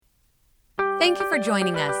Thank you for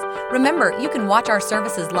joining us. Remember, you can watch our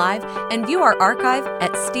services live and view our archive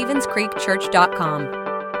at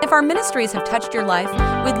StevensCreekChurch.com. If our ministries have touched your life,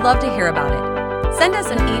 we'd love to hear about it. Send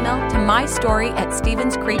us an email to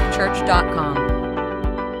mystory@StevensCreekChurch.com.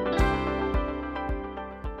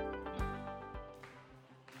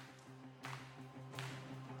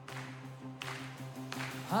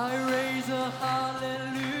 I raise a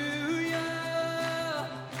hallelujah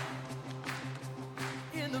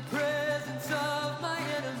in the presence of my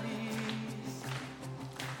enemies.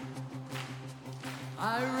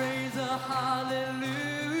 I raise a hallelujah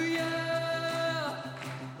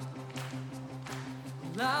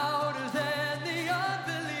louder than the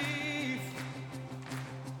unbelief.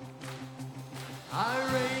 I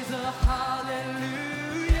raise a hallelujah.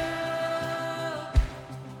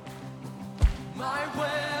 My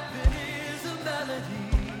weapon is a melody.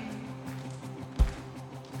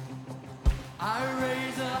 I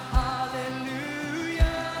raise a hallelujah.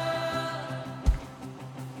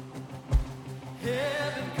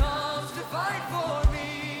 Heaven comes to fight for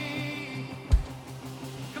me.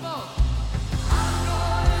 Come on. I'm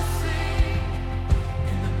gonna sing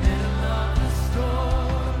in the middle of the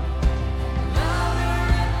storm. Louder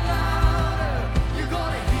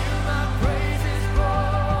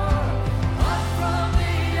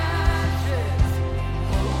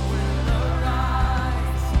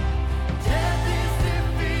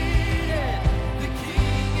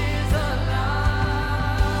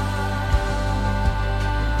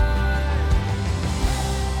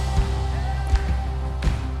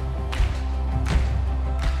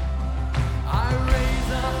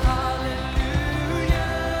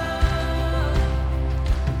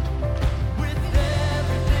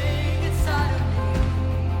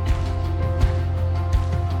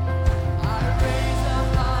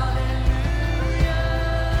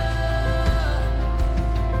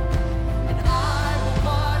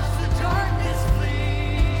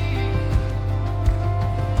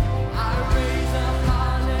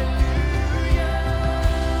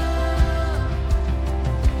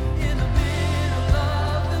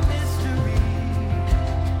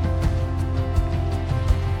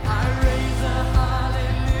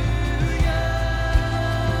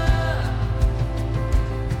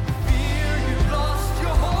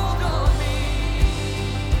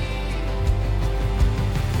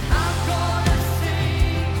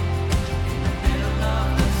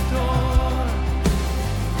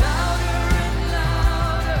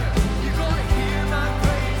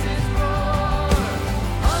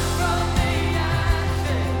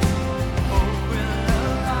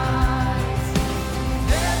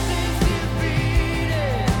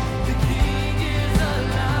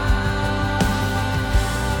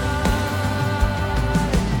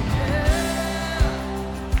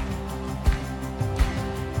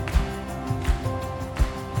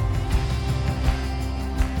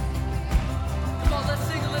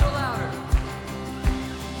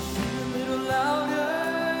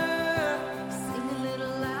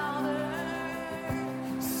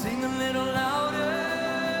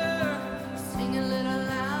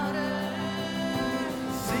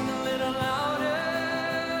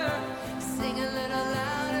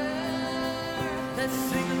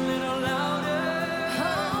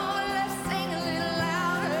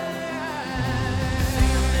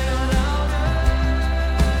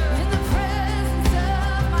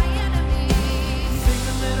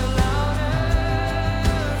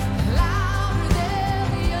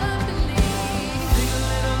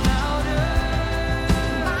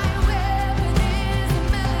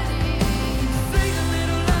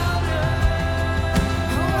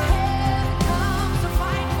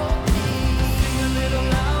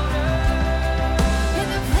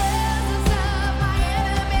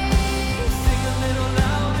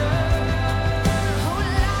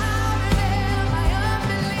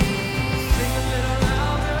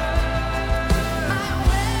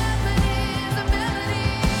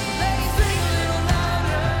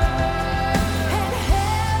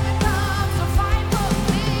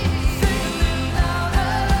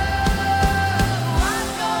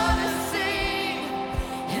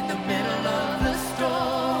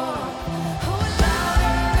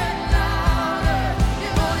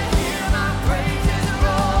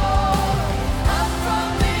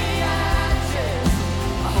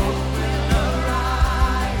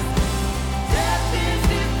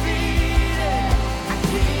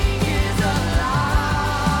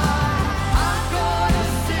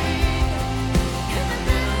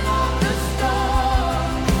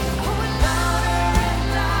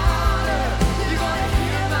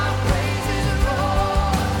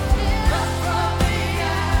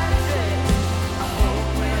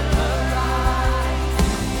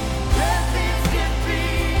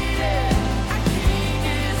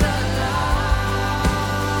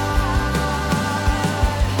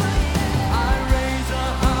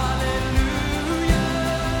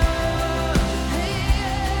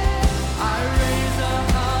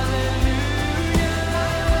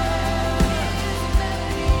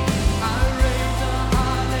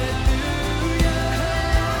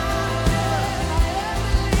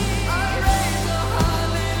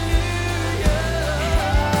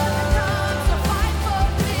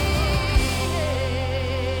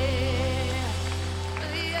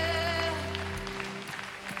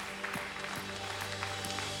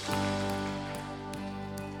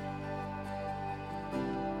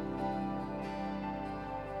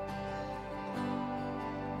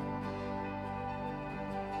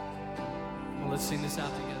Let's sing this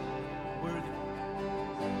out together. Worthy.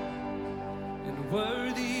 And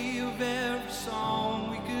worthy of every song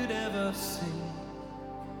we could ever sing.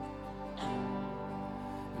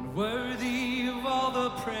 And worthy of all the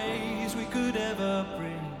praise we could ever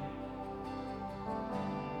bring.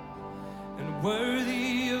 And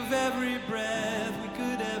worthy of every breath we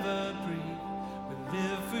could ever breathe. We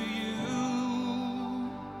live for you.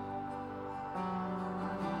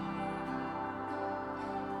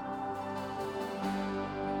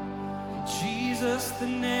 Jesus, the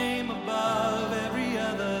name above every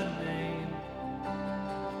other name.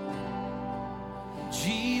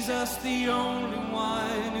 Jesus, the only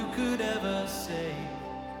one who could ever save.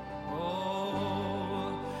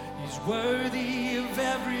 Oh, he's worthy of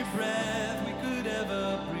every breath we could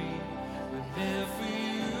ever breathe. We live for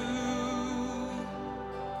you.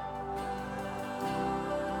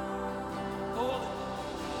 Holy,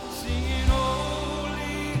 singing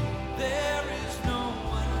holy, there is no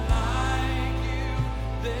one like you.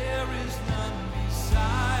 There is none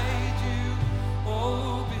beside you.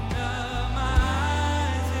 Open up my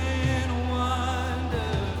eyes in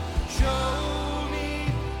wonder. Show me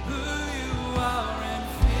who you are and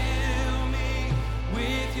fill me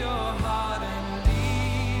with your heart and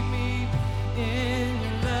lead me in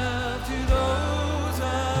your love to those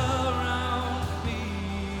around me.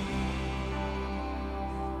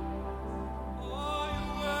 Oh,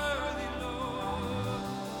 you're worthy, Lord.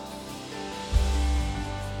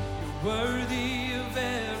 You're worthy of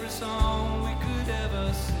every song we could ever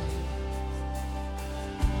sing.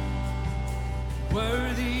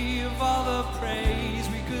 Worthy of all the praise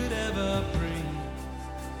we could ever bring.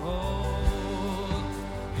 Oh,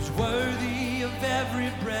 he's worthy of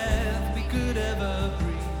every breath we could ever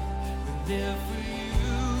breathe. We live for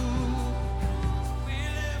you. We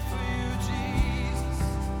live for you, Jesus.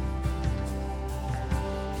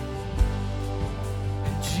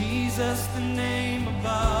 And Jesus, the name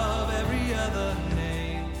above every other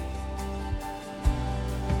name.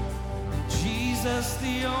 Jesus,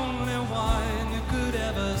 the only one who could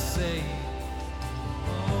ever save.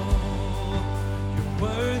 Oh, you're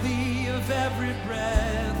worthy of every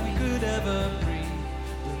breath we could ever breathe.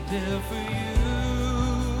 We live for you.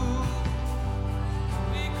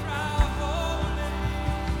 We cry holy,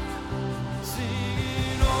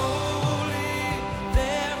 singing holy.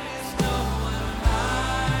 There is no one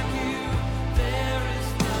like you. There is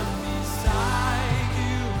none beside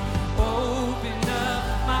you. Open up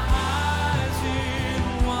my eyes in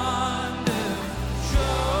wonder.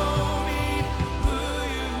 Show me who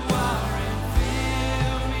you are and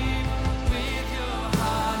fill me with your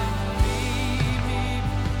heart and lead me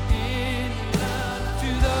in love to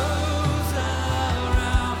those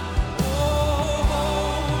around. Oh,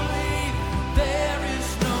 holy, there is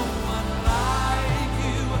no one like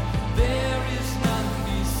you. There is none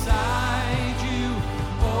beside you.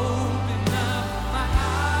 Open up my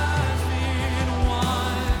eyes in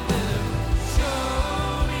wonder. Show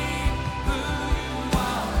me who you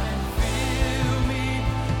are and fill me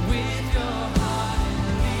with your heart and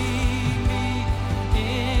lead me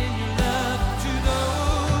in your love to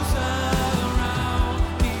those around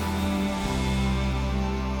me.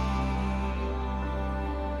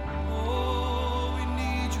 Oh, we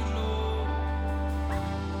need you, Lord.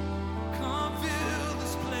 Come fill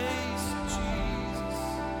this place, Jesus.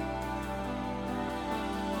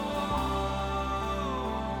 Oh,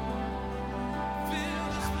 fill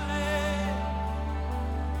this place,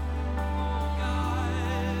 oh God.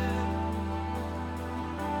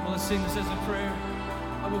 Well, let's sing this as a prayer.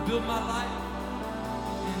 I will build my life,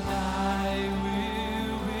 and I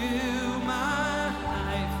will build my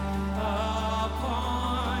life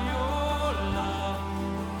upon your love.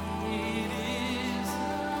 It is.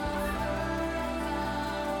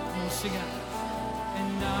 We'll sing out.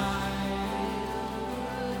 And I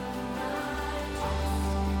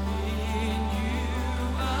in you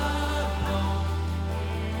alone.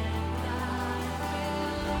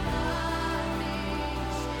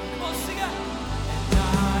 Come on, sing out. And I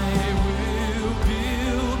will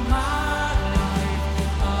build my life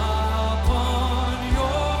upon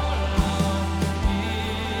your love.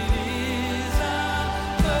 It is a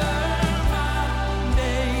firm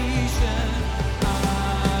foundation. I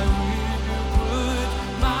will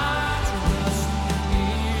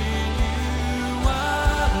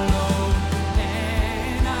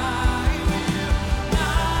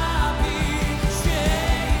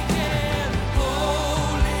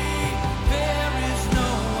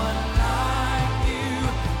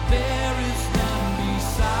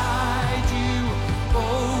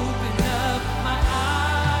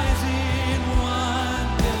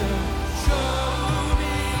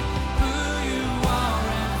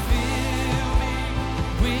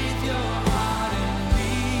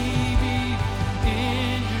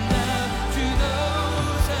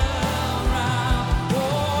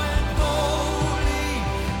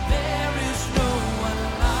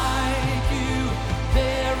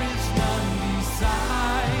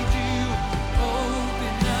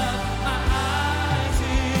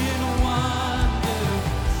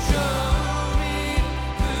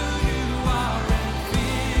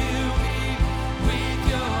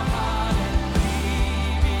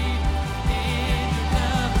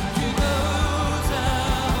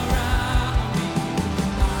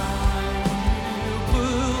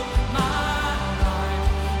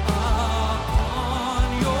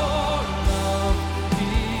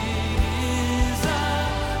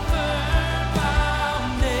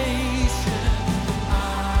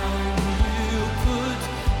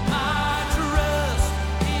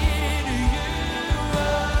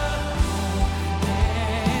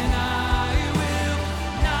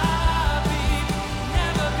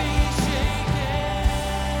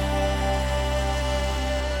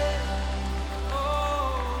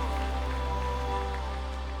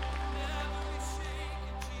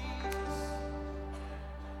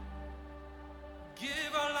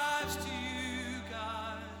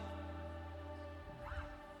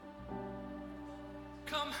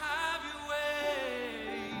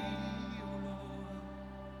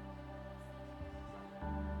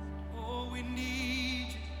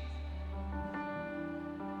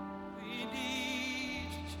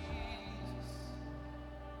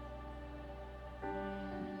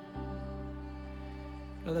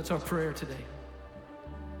God, that's our prayer today.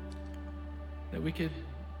 That we could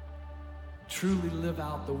truly live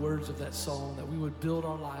out the words of that song, that we would build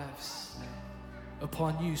our lives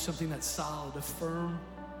upon you, something that's solid, a firm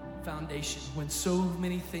foundation. When so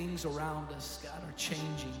many things around us, God, are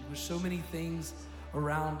changing, when so many things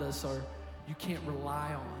around us you can't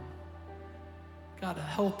rely on. God,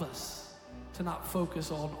 help us to not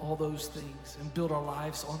focus on all those things and build our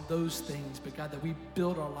lives on those things, but God, that we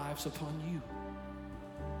build our lives upon you.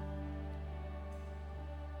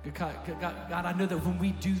 God, I know that when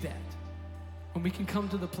we do that, when we can come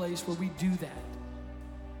to the place where we do that,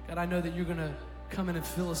 God, I know that you're going to come in and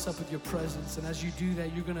fill us up with your presence. And as you do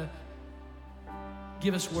that, you're going to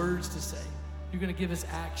give us words to say. You're going to give us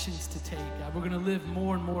actions to take, God. We're going to live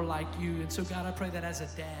more and more like you. And so, God, I pray that as a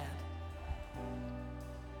dad,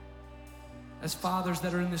 as fathers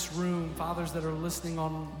that are in this room, fathers that are listening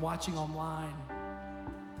watching online,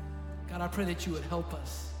 God, I pray that you would help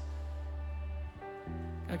us.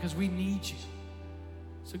 God, because we need you.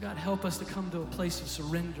 So God, help us to come to a place of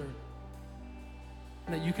surrender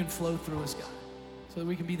and that you can flow through us, God, so that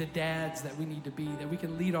we can be the dads that we need to be, that we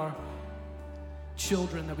can lead our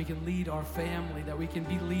children, that we can lead our family, that we can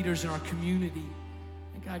be leaders in our community.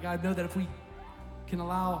 And God, know that if we can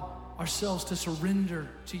allow ourselves to surrender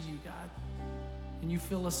to you, God, and you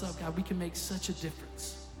fill us up, God, we can make such a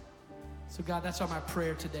difference. So God, that's my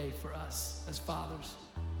prayer today for us as fathers.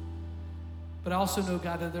 But I also know,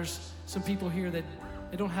 God, that there's some people here that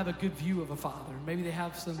they don't have a good view of a father. Maybe they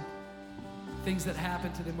have some things that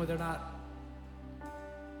happen to them where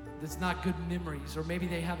it's not good memories, or maybe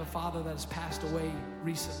they have a father that has passed away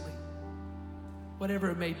recently.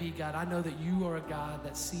 Whatever it may be, God, I know that you are a God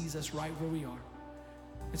that sees us right where we are.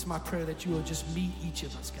 It's my prayer that you will just meet each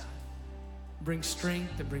of us, God. Bring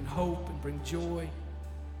strength and bring hope and bring joy.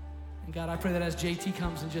 And God, I pray that as JT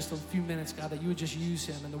comes in just a few minutes, God, that you would just use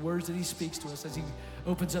him and the words that he speaks to us as he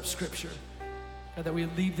opens up Scripture. God, that we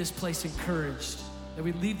leave this place encouraged, that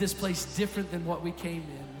we leave this place different than what we came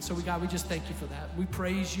in. And so, God, we just thank you for that. We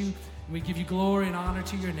praise you, and we give you glory and honor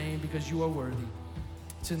to your name because you are worthy.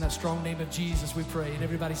 It's in that strong name of Jesus we pray. And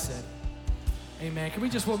everybody said, amen. Can we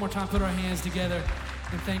just one more time put our hands together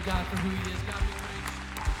and thank God for who he is? God, we praise you.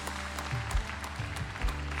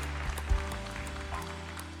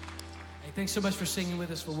 Thanks so much for singing with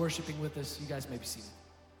us, for worshiping with us. You guys may be seated.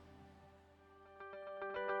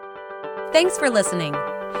 Thanks for listening.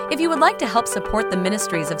 If you would like to help support the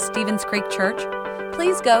ministries of Stevens Creek Church,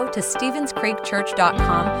 please go to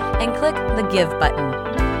StevensCreekChurch.com and click the Give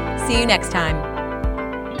button. See you next time.